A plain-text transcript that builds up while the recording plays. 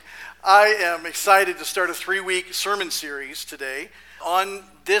I am excited to start a 3-week sermon series today on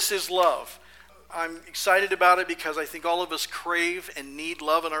This is Love. I'm excited about it because I think all of us crave and need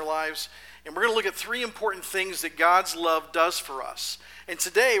love in our lives. And we're going to look at 3 important things that God's love does for us. And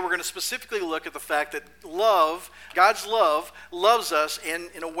today we're going to specifically look at the fact that God's love loves us in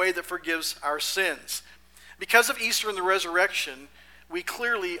a way that forgives our sins. Because of Easter and the resurrection, we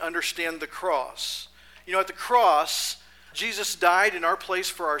clearly understand the cross. You know, at the cross, Jesus died in our place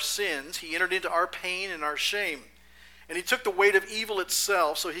for our sins. He entered into our pain and our shame. And he took the weight of evil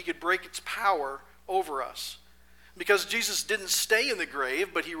itself so he could break its power over us. Because Jesus didn't stay in the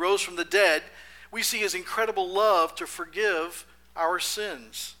grave, but he rose from the dead, we see his incredible love to forgive our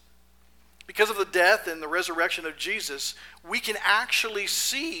sins. Because of the death and the resurrection of Jesus, we can actually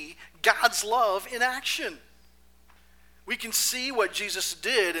see God's love in action. We can see what Jesus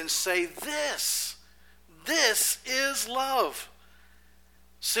did and say, this is love.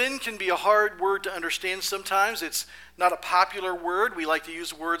 Sin can be a hard word to understand sometimes. It's not a popular word. We like to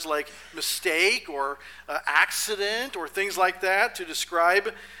use words like mistake or accident or things like that to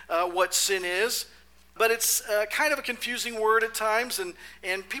describe what sin is. But it's kind of a confusing word at times,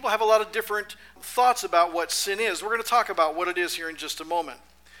 and people have a lot of different thoughts about what sin is. We're going to talk about what it is here in just a moment.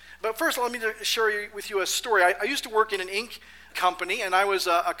 But first, let me share with you a story. I used to work in an ink company, and I was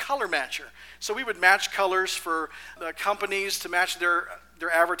a color matcher. So we would match colors for companies to match their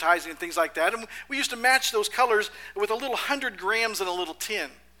advertising and things like that. And we used to match those colors with a little 100 grams in a little tin.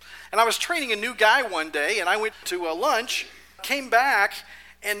 And I was training a new guy one day, and I went to lunch, came back,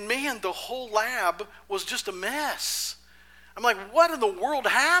 and man, the whole lab was just a mess. I'm like, what in the world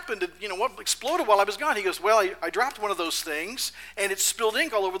happened? What exploded while I was gone? He goes, well, I dropped one of those things, and it spilled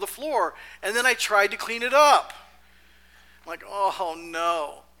ink all over the floor. And then I tried to clean it up. I'm like, oh,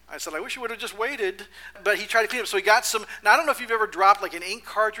 no. I said, I wish you would have just waited. But he tried to clean it up. So he got some. Now, I don't know if you've ever dropped like an ink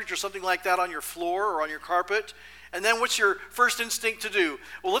cartridge or something like that on your floor or on your carpet. And then what's your first instinct to do?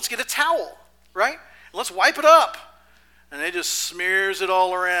 Well, let's get a towel, right? Let's wipe it up. And it just smears it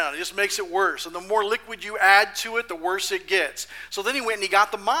all around. It just makes it worse. And the more liquid you add to it, the worse it gets. So then he went and he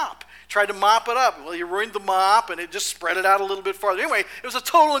got the mop, tried to mop it up. Well, he ruined the mop, and it just spread it out a little bit farther. Anyway, it was a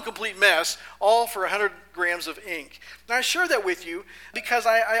total and complete mess, all for 100 grams of ink. Now, I share that with you because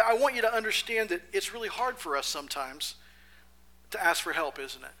I want you to understand that it's really hard for us sometimes to ask for help,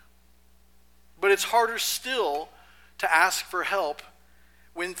 isn't it? But it's harder still to ask for help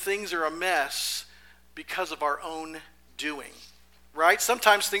when things are a mess because of our own doing, right?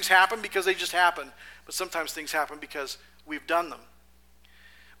 Sometimes things happen because they just happen, but sometimes things happen because we've done them.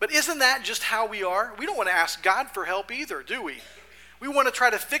 But isn't that just how we are? We don't want to ask God for help either, do we? We want to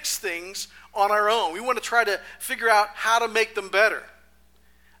try to fix things on our own. We want to try to figure out how to make them better.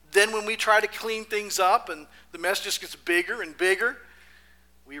 Then when we try to clean things up and the mess just gets bigger and bigger,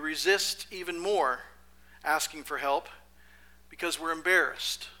 we resist even more asking for help because we're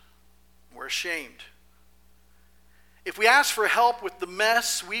embarrassed. We're ashamed. If we ask for help with the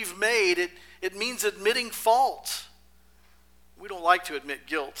mess we've made, it means admitting fault. We don't like to admit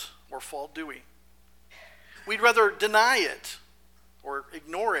guilt or fault, do we? We'd rather deny it or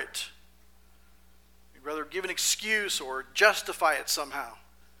ignore it. We'd rather give an excuse or justify it somehow.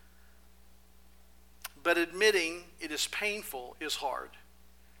 But admitting it is painful is hard.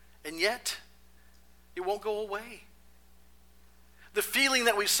 And yet, it won't go away. The feeling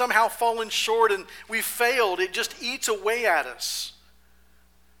that we've somehow fallen short and we've failed, it just eats away at us.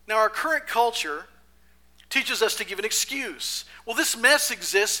 Now, our current culture teaches us to give an excuse. Well, this mess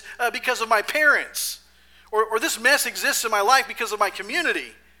exists because of my parents. Or this mess exists in my life because of my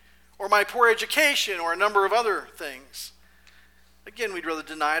community. Or my poor education, or a number of other things. Again, we'd rather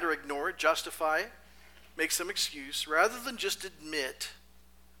deny it or ignore it, justify it, make some excuse, rather than just admit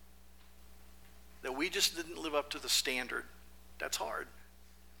that we just didn't live up to the standard. That's hard.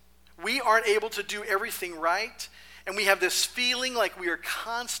 We aren't able to do everything right, and we have this feeling like we are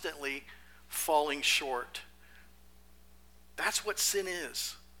constantly falling short. That's what sin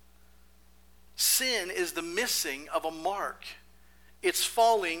is. Sin is the missing of a mark. It's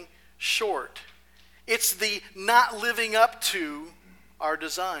falling short. It's the not living up to our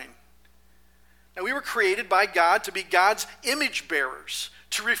design. Now, we were created by God to be God's image bearers,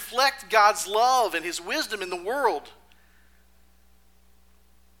 to reflect God's love and his wisdom in the world.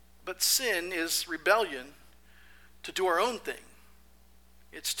 But sin is rebellion to do our own thing.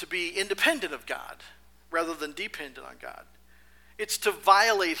 It's to be independent of God rather than dependent on God. It's to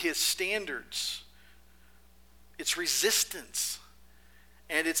violate his standards. It's resistance.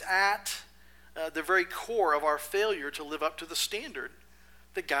 And it's at the very core of our failure to live up to the standard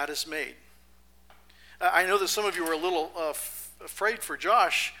that God has made. I know that some of you are a little afraid for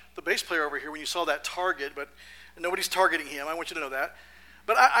Josh, the bass player over here, when you saw that target, but nobody's targeting him. I want you to know that.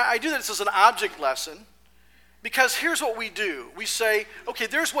 But I do this as an object lesson because here's what we do. We say, okay,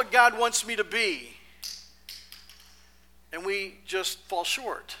 there's what God wants me to be. And we just fall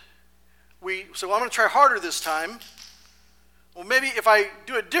short. So I'm going to try harder this time. Well, maybe if I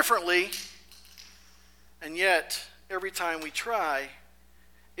do it differently, and yet every time we try,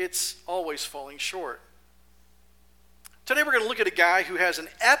 it's always falling short. Today we're going to look at a guy who has an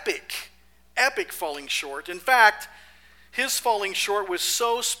epic falling short. In fact, his falling short was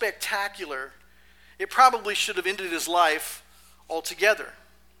so spectacular, it probably should have ended his life altogether.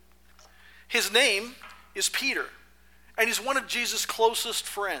 His name is Peter, and he's one of Jesus' closest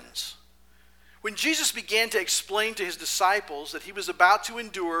friends. When Jesus began to explain to his disciples that he was about to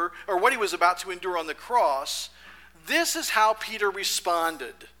endure, or what he was about to endure on the cross, this is how Peter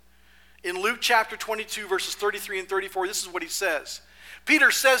responded. In Luke chapter 22, verses 33 and 34, this is what he says.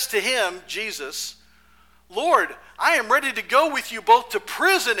 Peter says to him, Jesus, Lord, I am ready to go with you both to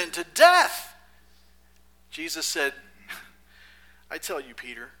prison and to death. Jesus said, I tell you,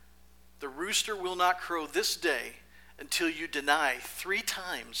 Peter, the rooster will not crow this day until you deny 3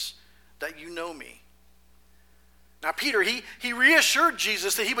 times that you know me. Now Peter, he reassured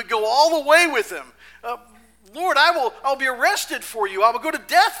Jesus that he would go all the way with him. Lord, I'll be arrested for you. I will go to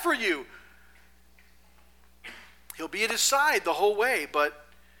death for you. He'll be at his side the whole way. But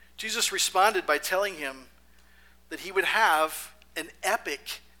Jesus responded by telling him that he would have an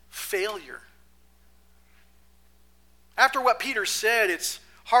epic failure. After what Peter said, it's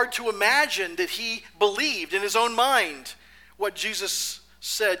hard to imagine that he believed in his own mind what Jesus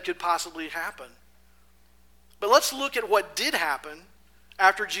said could possibly happen. But let's look at what did happen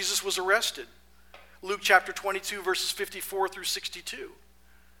after Jesus was arrested. Luke chapter 22, verses 54 through 62.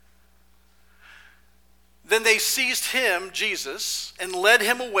 Then they seized him, Jesus, and led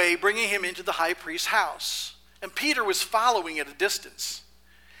him away, bringing him into the high priest's house. And Peter was following at a distance.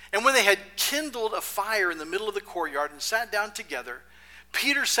 And when they had kindled a fire in the middle of the courtyard and sat down together,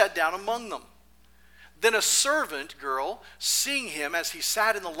 Peter sat down among them. Then a servant girl, seeing him as he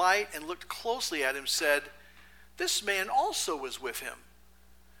sat in the light and looked closely at him, said, This man also was with him.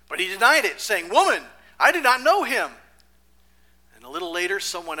 But he denied it, saying, Woman, I do not know him. And a little later,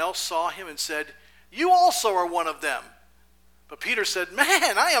 someone else saw him and said, You also are one of them. But Peter said,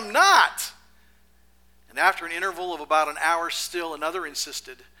 Man, I am not. And after an interval of about an hour still, another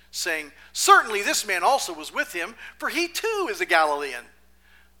insisted, saying, Certainly this man also was with him, for he too is a Galilean.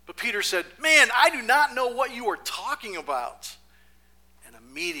 But Peter said, Man, I do not know what you are talking about. And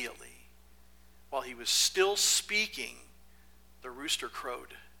immediately, while he was still speaking, the rooster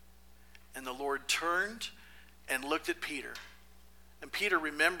crowed. And the Lord turned and looked at Peter. And Peter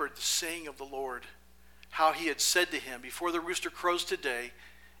remembered the saying of the Lord, how he had said to him, Before the rooster crows today,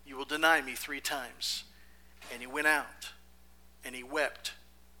 you will deny me 3 times. And he went out, and he wept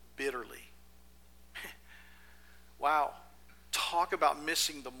bitterly. Wow. Talk about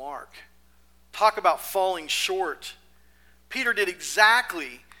missing the mark. Talk about falling short. Peter did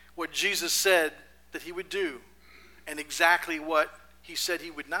exactly what Jesus said that he would do, and exactly what he said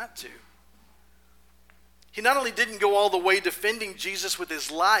he would not do. He not only didn't go all the way defending Jesus with his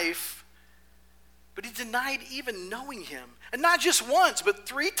life, but he denied even knowing him. And not just once, but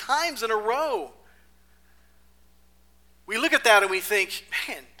 3 times in a row. We look at that and we think,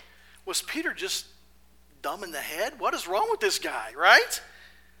 man, was Peter just dumb in the head? What is wrong with this guy, right?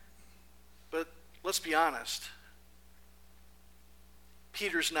 But let's be honest.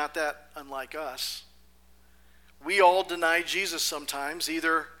 Peter's not that unlike us. We all deny Jesus sometimes,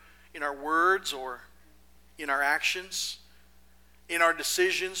 either in our words or in our actions, in our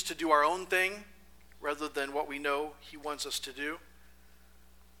decisions to do our own thing rather than what we know he wants us to do.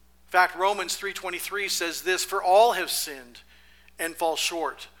 In fact, Romans 3:23 says this, For all have sinned and fall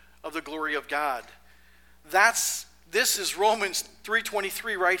short of the glory of God. This is Romans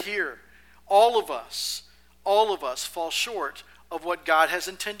 3:23 right here. All of us fall short of what God has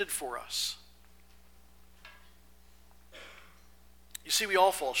intended for us. You see, we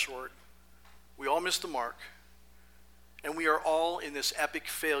all fall short. We all miss the mark. And we are all in this epic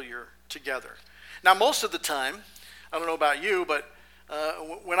failure together. Now, most of the time, I don't know about you, but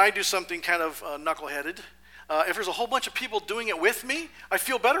when I do something kind of knuckleheaded, if there's a whole bunch of people doing it with me, I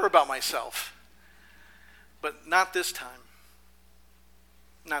feel better about myself. But not this time.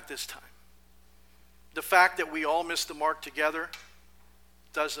 Not this time. The fact that we all miss the mark together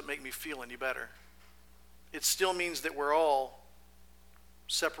doesn't make me feel any better. It still means that we're all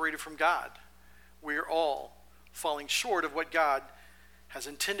separated from God. We're all falling short of what God has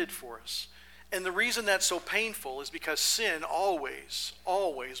intended for us. And the reason that's so painful is because sin always,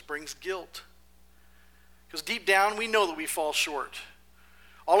 always brings guilt. Because deep down, we know that we fall short.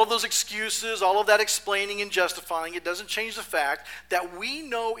 All of those excuses, all of that explaining and justifying, it doesn't change the fact that we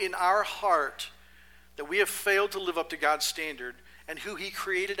know in our heart that we have failed to live up to God's standard and who He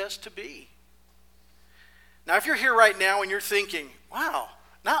created us to be. Now, if you're here right now and you're thinking, wow,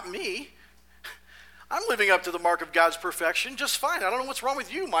 not me. I'm living up to the mark of God's perfection just fine. I don't know what's wrong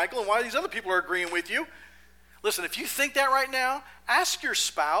with you, Michael, and why these other people are agreeing with you. Listen, if you think that right now, ask your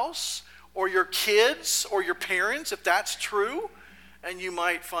spouse or your kids or your parents if that's true, and you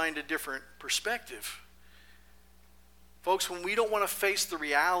might find a different perspective. Folks, when we don't want to face the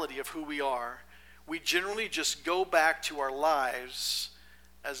reality of who we are, we generally just go back to our lives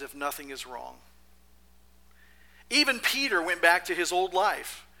as if nothing is wrong. Even Peter went back to his old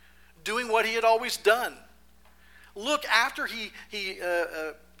life, doing what he had always done. Look, after he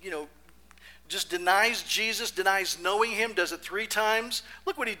just denies Jesus, denies knowing Him, does it 3 times.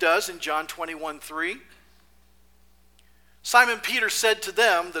 Look what he does in John 21:3. Simon Peter said to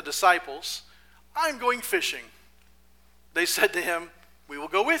them, the disciples, I'm going fishing. They said to him, we will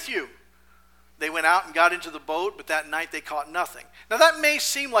go with you. They went out and got into the boat, but that night they caught nothing. Now that may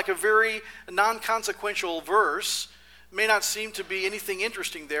seem like a very non-consequential verse. It may not seem to be anything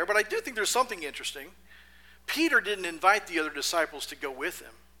interesting there, but I do think there's something interesting. Peter didn't invite the other disciples to go with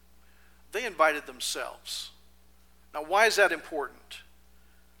him. They invited themselves. Now why is that important?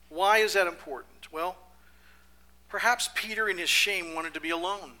 Why is that important? Well, perhaps Peter in his shame wanted to be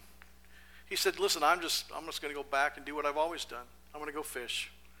alone. He said, listen, I'm just going to go back and do what I've always done. I'm going to go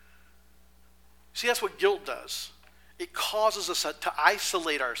fish. See, that's what guilt does. It causes us to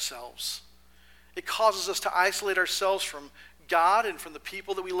isolate ourselves. It causes us to isolate ourselves from God and from the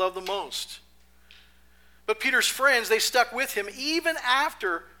people that we love the most. But Peter's friends, they stuck with him even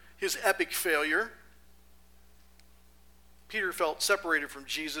after his epic failure. Peter felt separated from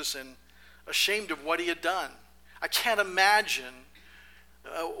Jesus and ashamed of what he had done. I can't imagine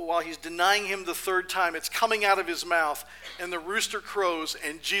while he's denying him the 3rd time, it's coming out of his mouth, and the rooster crows,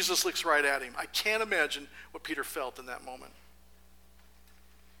 and Jesus looks right at him. I can't imagine what Peter felt in that moment.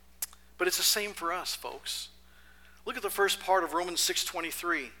 But it's the same for us, folks. Look at the first part of Romans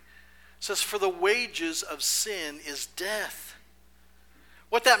 6:23. It says, for the wages of sin is death.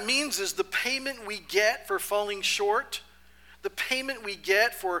 What that means is the payment we get for falling short, the payment we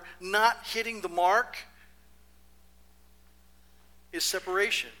get for not hitting the mark, is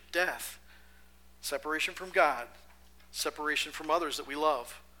separation, death. Separation from God, separation from others that we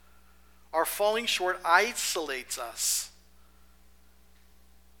love. Our falling short isolates us.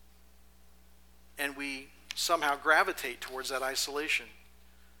 And we somehow gravitate towards that isolation.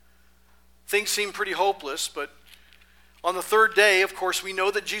 Things seem pretty hopeless, but on the 3rd day, of course, we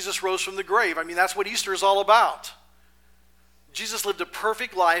know that Jesus rose from the grave. I mean, that's what Easter is all about. Jesus lived a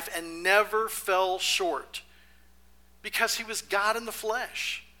perfect life and never fell short because he was God in the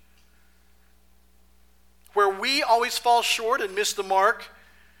flesh. Where we always fall short and miss the mark,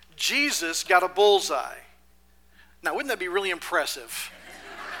 Jesus got a bullseye. Now, wouldn't that be really impressive?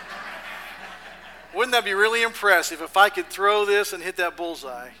 Wouldn't that be really impressive if I could throw this and hit that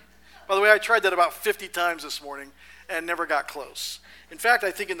bullseye? By the way, I tried that about 50 times this morning and never got close. In fact,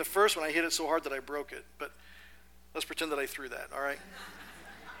 I think in the first one I hit it so hard that I broke it. But let's pretend that I threw that, all right?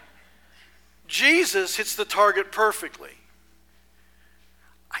 Jesus hits the target perfectly.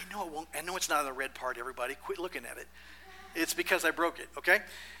 I know it's not in the red part, everybody. Quit looking at it. It's because I broke it, okay?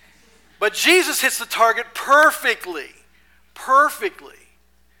 But Jesus hits the target perfectly. Perfectly.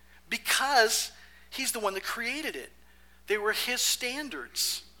 Because he's the one that created it. They were his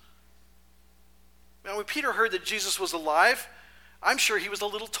standards. Now, when Peter heard that Jesus was alive, I'm sure he was a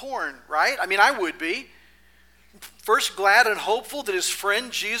little torn, right? I mean, I would be. First glad and hopeful that his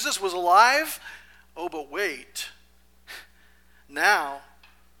friend Jesus was alive. Oh, but wait. Now,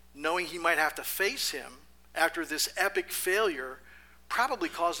 knowing he might have to face him after this epic failure probably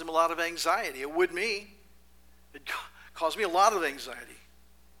caused him a lot of anxiety. It would me. It caused me a lot of anxiety.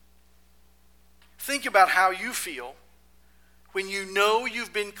 Think about how you feel when you know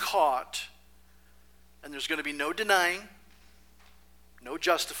you've been caught and there's going to be no denying, no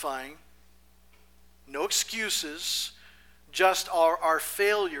justifying, no excuses, just our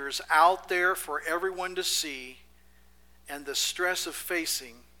failures out there for everyone to see, and the stress of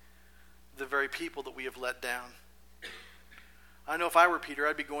facing the very people that we have let down. I know if I were Peter,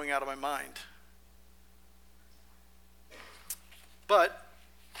 I'd be going out of my mind. But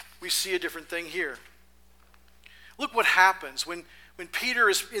we see a different thing here. Look what happens when when Peter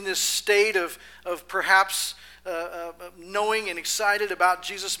is in this state of perhaps knowing and excited about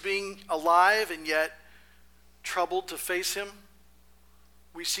Jesus being alive and yet troubled to face him,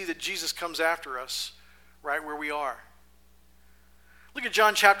 we see that Jesus comes after us right where we are. Look at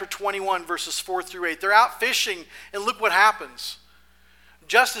John chapter 21, verses 4 through 8. They're out fishing, and look what happens.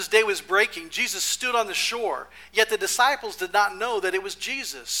 Just as day was breaking, Jesus stood on the shore, yet the disciples did not know that it was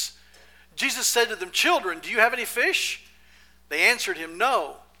Jesus. Jesus said to them, "Children, do you have any fish?" They answered him,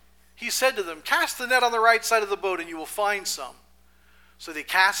 "No." He said to them, "Cast the net on the right side of the boat, and you will find some." So they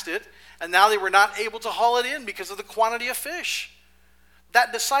cast it, and now they were not able to haul it in because of the quantity of fish.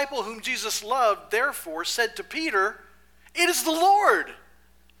 That disciple whom Jesus loved, therefore, said to Peter, "It is the Lord."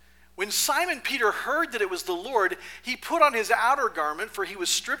 When Simon Peter heard that it was the Lord, he put on his outer garment, for he was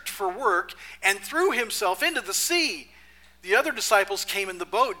stripped for work, and threw himself into the sea. The other disciples came in the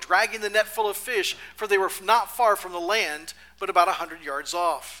boat, dragging the net full of fish, for they were not far from the land, but about 100 yards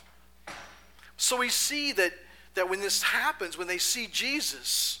off. So we see that when this happens, when they see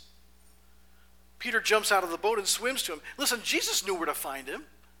Jesus, Peter jumps out of the boat and swims to him. Listen, Jesus knew where to find him.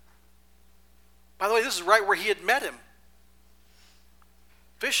 By the way, this is right where he had met him.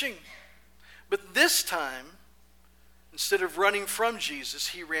 Fishing. But this time, instead of running from Jesus,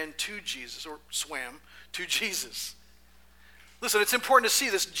 he ran to Jesus, or swam to Jesus. Listen, it's important to see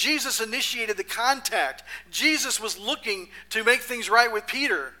this. Jesus initiated the contact. Jesus was looking to make things right with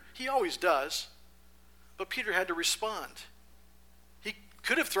Peter. He always does. But Peter had to respond. He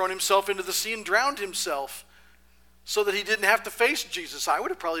could have thrown himself into the sea and drowned himself so that he didn't have to face Jesus. I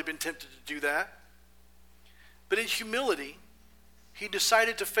would have probably been tempted to do that. But in humility, he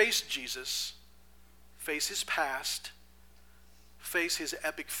decided to face Jesus, face his past, face his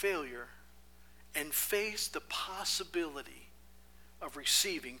epic failure, and face the possibility of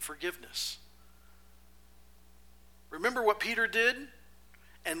receiving forgiveness. Remember what Peter did?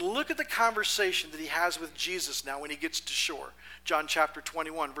 And look at the conversation that he has with Jesus now when he gets to shore. John chapter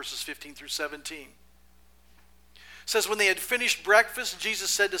 21, verses 15 through 17. It says, when they had finished breakfast,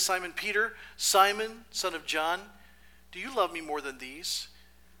 Jesus said to Simon Peter, "Simon, son of John, do you love me more than these?"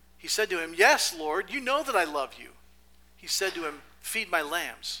 He said to him, "Yes, Lord, you know that I love you." He said to him, "Feed my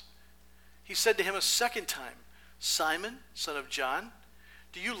lambs." He said to him a second time, "Simon, son of John,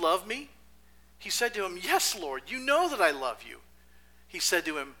 do you love me?" He said to him, "Yes, Lord, you know that I love you." He said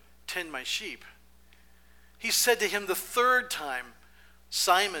to him, "Tend my sheep." He said to him the third time,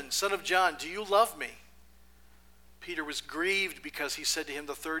 "Simon, son of John, do you love me?" Peter was grieved because he said to him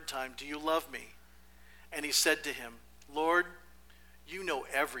the third time, "Do you love me?" And he said to him, "Lord, you know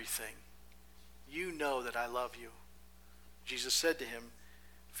everything. You know that I love you." Jesus said to him,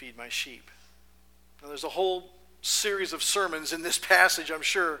 "Feed my sheep." Now there's a whole series of sermons in this passage, I'm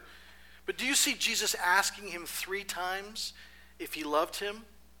sure. But do you see Jesus asking him 3 times if he loved him?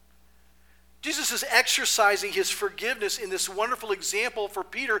 Jesus is exercising his forgiveness in this wonderful example for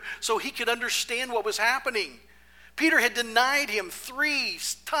Peter so he could understand what was happening. Peter had denied him 3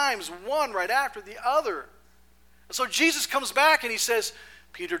 times, one right after the other. And so Jesus comes back and he says,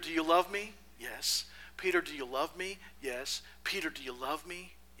 "Peter, do you love me?" "Yes." "Peter, do you love me?" "Yes." "Peter, do you love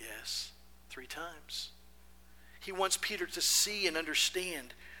me?" "Yes." 3 times. He wants Peter to see and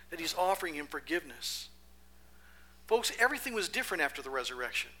understand that he's offering him forgiveness. Folks, everything was different after the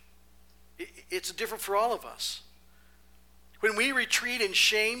resurrection. It's different for all of us. When we retreat in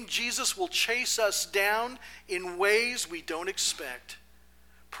shame, Jesus will chase us down in ways we don't expect.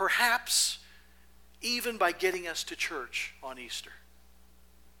 Perhaps even by getting us to church on Easter.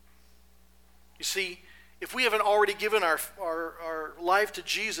 You see, if we haven't already given our life to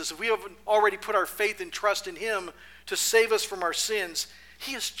Jesus, if we haven't already put our faith and trust in him to save us from our sins,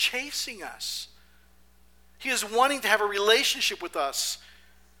 he is chasing us. He is wanting to have a relationship with us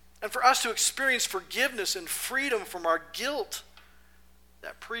and for us to experience forgiveness and freedom from our guilt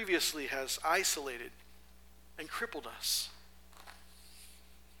that previously has isolated and crippled us.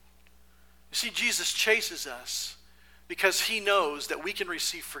 You see, Jesus chases us because he knows that we can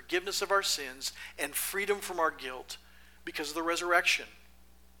receive forgiveness of our sins and freedom from our guilt because of the resurrection.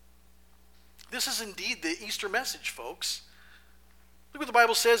 This is indeed the Easter message, folks. Look what the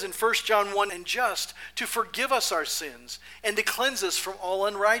Bible says in 1 John 1, "And just to forgive us our sins and to cleanse us from all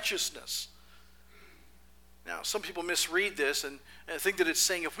unrighteousness." Now, some people misread this and think that it's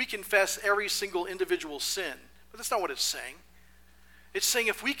saying if we confess every single individual sin. But that's not what it's saying. It's saying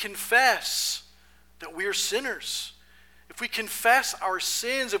if we confess that we are sinners, if we confess our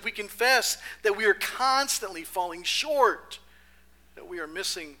sins, if we confess that we are constantly falling short, that we are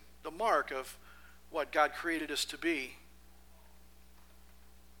missing the mark of what God created us to be,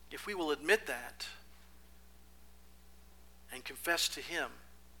 if we will admit that and confess confess to him,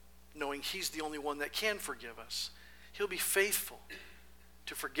 knowing he's the only one that can forgive us, he'll be faithful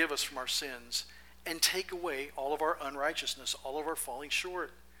to forgive us from our sins and take away all of our unrighteousness, all of our falling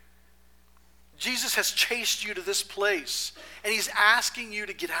short. Jesus has chased you to this place, and he's asking you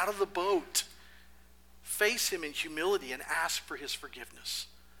to get out of the boat. Face him in humility and ask for his forgiveness.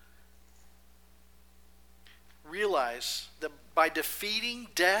 Realize that by defeating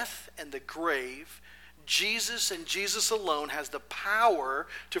death and the grave, Jesus and Jesus alone has the power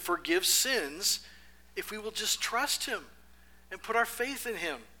to forgive sins if we will just trust him and put our faith in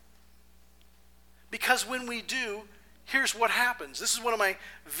him. Because when we do, here's what happens. This is one of my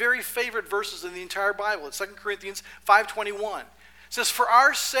very favorite verses in the entire Bible. It's 2 Corinthians 5:21. It says, "For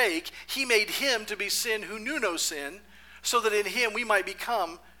our sake he made him to be sin who knew no sin, so that in him we might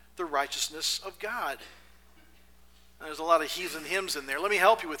become the righteousness of God." Now, there's a lot of heathen hymns in there. Let me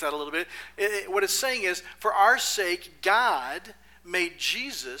help you with that a little bit. What it's saying is, for our sake God made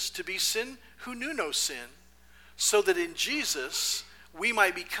Jesus to be sin who knew no sin, so that in Jesus we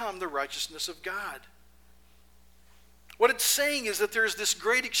might become the righteousness of God. What it's saying is that there's this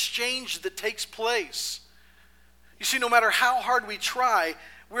great exchange that takes place. You see, no matter how hard we try,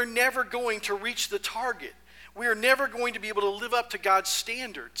 we're never going to reach the target. We are never going to be able to live up to God's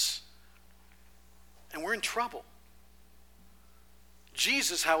standards. And we're in trouble.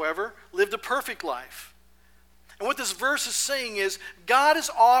 Jesus, however, lived a perfect life. And what this verse is saying is, God is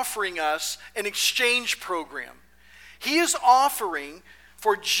offering us an exchange program. He is offering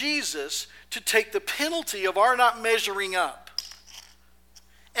for Jesus to take the penalty of our not measuring up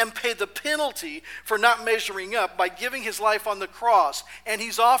and pay the penalty for not measuring up by giving his life on the cross. And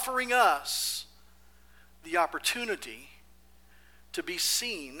he's offering us the opportunity to be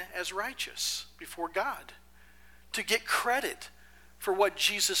seen as righteous before God, to get credit for what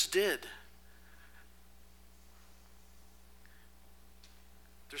Jesus did.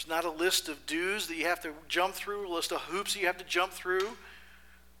 There's not a list of dues that you have to jump through, a list of hoops that you have to jump through.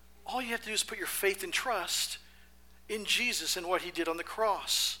 All you have to do is put your faith and trust in Jesus and what he did on the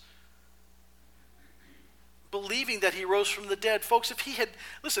cross. Believing that he rose from the dead. Folks, if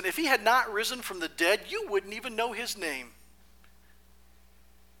he had not risen from the dead, you wouldn't even know his name.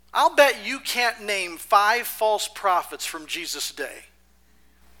 I'll bet you can't name 5 false prophets from Jesus' day.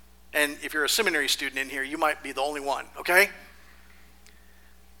 And if you're a seminary student in here, you might be the only one, okay?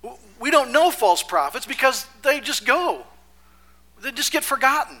 We don't know false prophets because they just go. They just get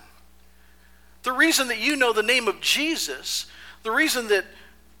forgotten. The reason that you know the name of Jesus, the reason that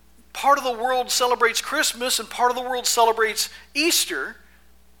part of the world celebrates Christmas and part of the world celebrates Easter,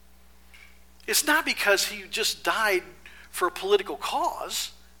 it's not because he just died for a political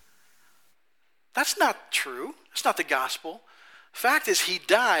cause. That's not true. It's not the gospel. Fact is, he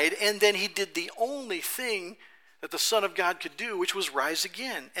died, and then he did the only thing that the Son of God could do, which was rise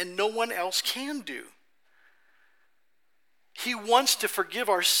again, and no one else can do. He wants to forgive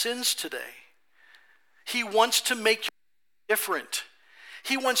our sins today. He wants to make you different.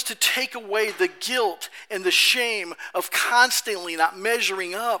 He wants to take away the guilt and the shame of constantly not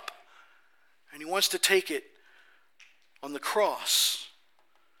measuring up. And he wants to take it on the cross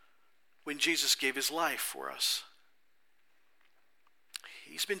when Jesus gave his life for us.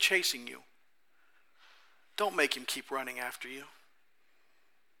 He's been chasing you. Don't make him keep running after you.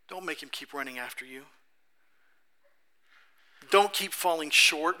 Don't make him keep running after you. Don't keep falling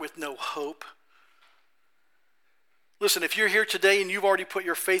short with no hope. Listen, if you're here today and you've already put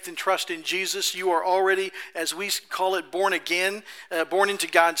your faith and trust in Jesus, you are already, as we call it, born again, born into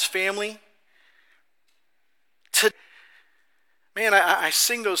God's family. Man, I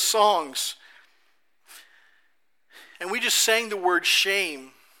sing those songs, and we just sang the word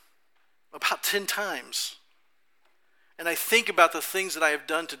shame about 10 times. And I think about the things that I have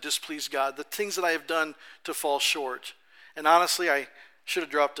done to displease God, the things that I have done to fall short. And honestly, I should have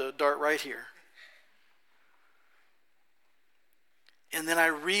dropped a dart right here. And then I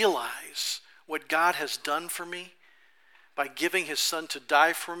realize what God has done for me by giving his son to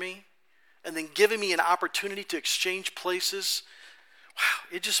die for me and then giving me an opportunity to exchange places.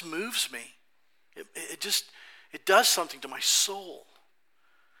 Wow, it just moves me. It does something to my soul.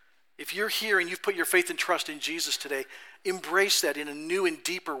 If you're here and you've put your faith and trust in Jesus today, embrace that in a new and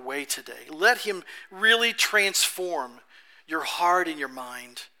deeper way today. Let him really transform your heart and your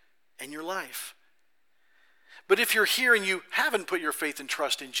mind and your life. But if you're here and you haven't put your faith and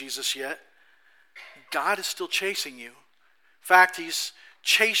trust in Jesus yet, God is still chasing you. In fact, he's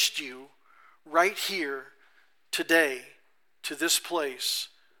chased you right here today to this place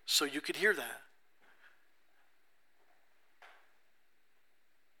so you could hear that.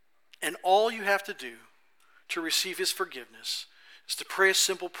 And all you have to do to receive his forgiveness is to pray a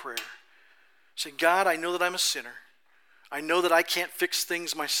simple prayer. Say, God, I know that I'm a sinner. I know that I can't fix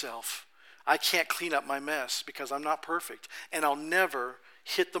things myself. I can't clean up my mess because I'm not perfect. And I'll never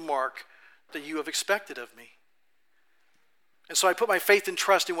hit the mark that you have expected of me. And so I put my faith and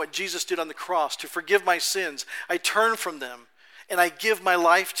trust in what Jesus did on the cross to forgive my sins. I turn from them and I give my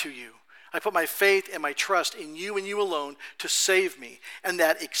life to you. I put my faith and my trust in you and you alone to save me. And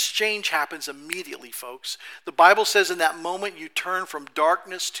that exchange happens immediately, folks. The Bible says in that moment you turn from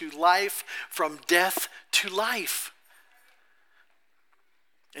darkness to life, from death to life.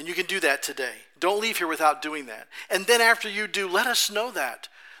 And you can do that today. Don't leave here without doing that. And then after you do, let us know that.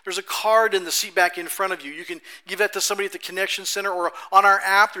 There's a card in the seat back in front of you. You can give that to somebody at the Connection Center, or on our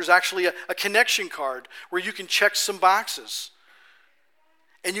app, there's actually a connection card where you can check some boxes.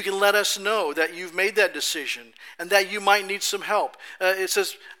 And you can let us know that you've made that decision and that you might need some help. It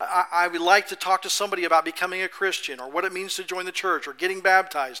says, I would like to talk to somebody about becoming a Christian, or what it means to join the church, or getting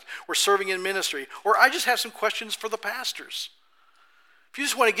baptized, or serving in ministry, or I just have some questions for the pastors. If you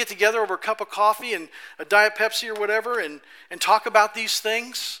just want to get together over a cup of coffee and a Diet Pepsi or whatever and talk about these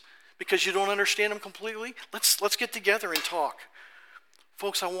things because you don't understand them completely, let's get together and talk.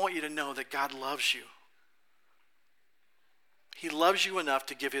 Folks, I want you to know that God loves you. He loves you enough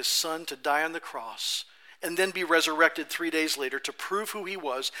to give his son to die on the cross and then be resurrected 3 days later to prove who he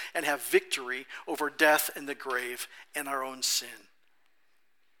was and have victory over death and the grave and our own sin.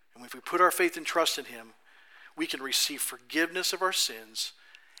 And if we put our faith and trust in him, we can receive forgiveness of our sins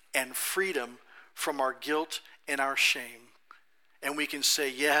and freedom from our guilt and our shame. And we can say,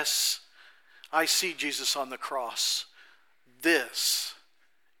 yes, I see Jesus on the cross. This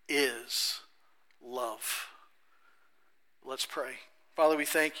is love. Let's pray. Father, we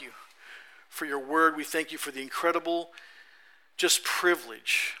thank you for your word. We thank you for the incredible just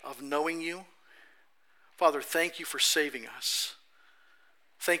privilege of knowing you. Father, thank you for saving us.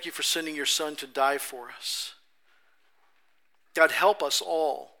 Thank you for sending your son to die for us. God, help us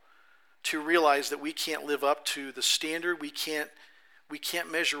all to realize that we can't live up to the standard. We can't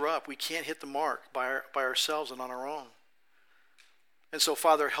measure up. We can't hit the mark by ourselves and on our own. And so,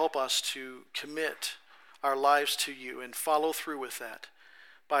 Father, help us to commit our lives to you and follow through with that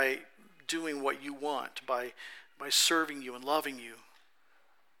by doing what you want, by serving you and loving you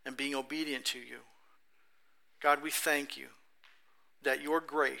and being obedient to you. God, we thank you that your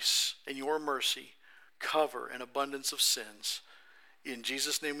grace and your mercy cover an abundance of sins. In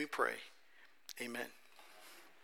Jesus' name we pray. Amen.